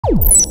Yeah,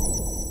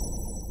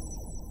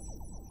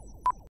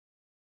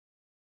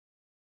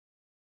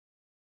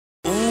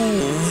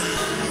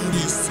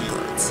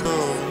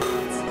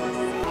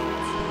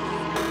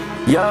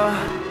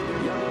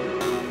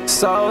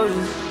 Soulja.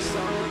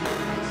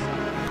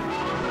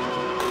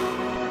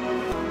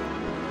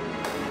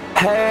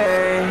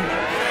 Hey,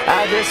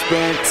 I just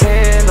spent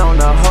 10 on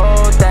the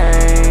whole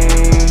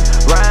thing.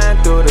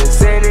 Riding through the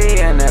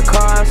city in the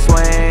car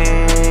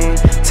swing.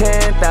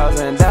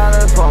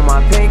 $10,000 for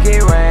my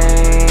pinky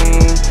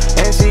ring.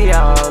 And she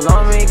all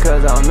on me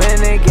cause I'm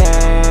in the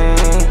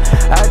game.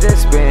 I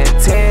just spent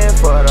 10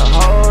 for the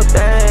whole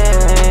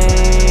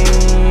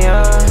thing.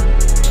 Yeah,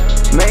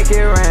 make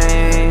it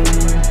rain.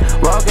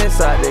 Walk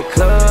inside the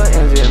club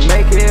and just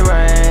make it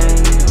rain.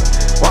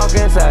 Walk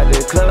inside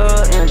the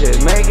club and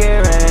just make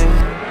it rain.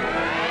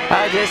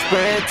 I just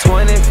spent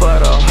 20 for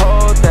the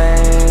whole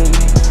thing.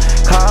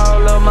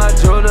 Call up my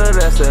jeweler,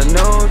 that's a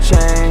new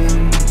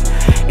chain.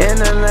 In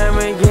the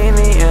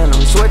Lamborghini and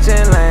I'm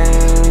switching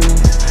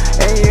lanes.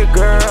 And your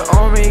girl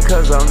on me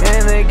cause I'm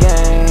in the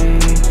game.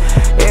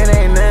 It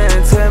ain't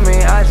nothing to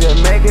me, I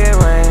just make it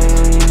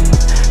rain.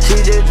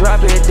 She just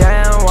drop it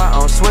down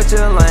while I'm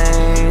switching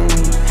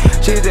lanes.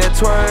 She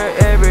just twerk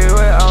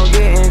everywhere, I'm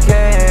getting K.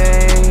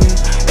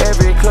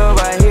 Every club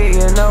I hit,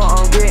 you know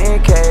I'm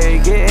getting K,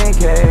 getting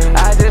K.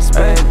 I just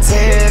spent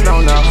 10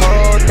 on the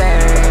whole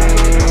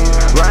thing.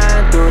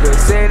 Riding through the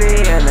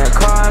city in the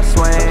car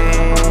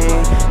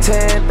swing.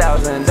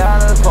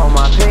 $10,000 for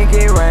my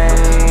pinky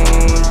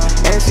ring.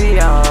 And she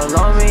all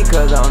on me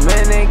cause I'm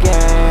in the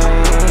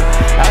game.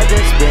 I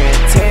just spent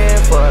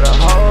 10 for the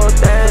whole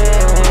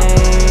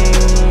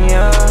thing.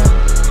 Yeah,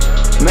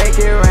 make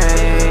it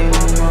rain.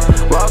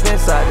 Walk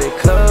inside the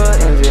club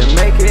and just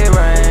make it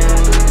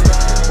rain.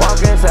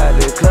 Walk inside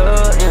the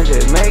club and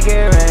just make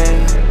it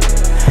rain.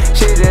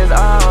 She just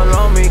all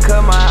on me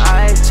cause my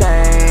eyes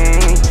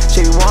change.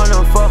 She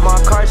wanna fuck my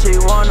car, she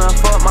wanna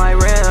fuck my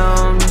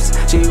rims.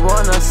 She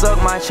wanna suck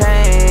my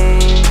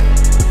chain.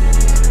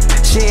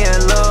 She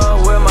in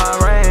love with my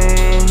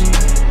ring.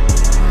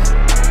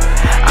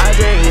 I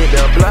just hit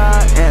the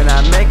block and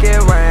I make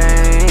it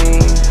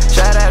rain.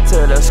 Shout out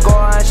to the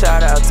squad,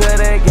 shout out to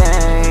the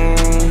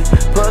gang.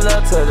 Pull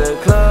up to the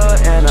club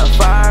in a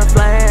fire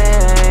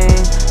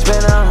flame.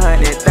 Spend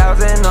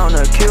 100,000 on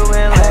a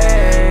Cuban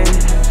lane.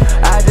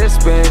 I just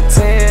spent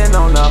 10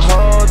 on the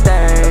whole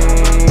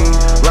thing.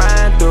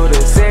 Riding through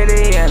the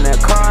city in the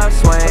car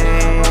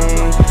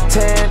swing.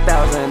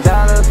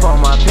 $10,000 for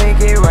my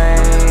pinky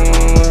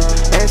ring.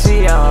 And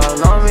she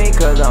all on me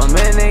cause I'm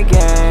in the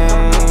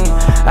game.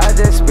 I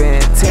just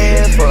spent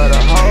 10 for the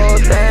whole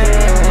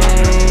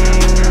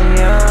thing.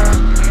 Yeah,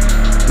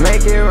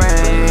 make it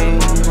rain.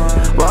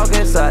 Walk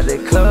inside the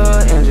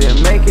club and just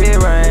make it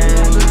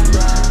rain.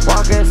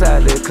 Walk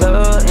inside the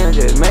club and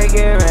just make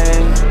it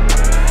rain.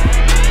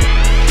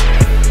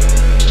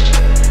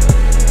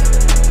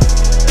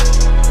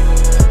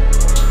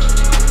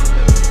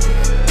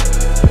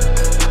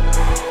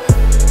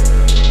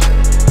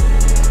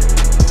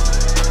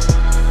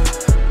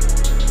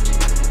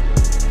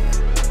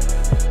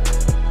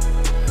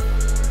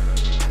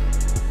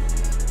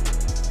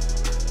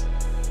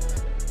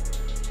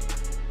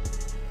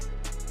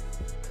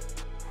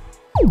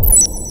 You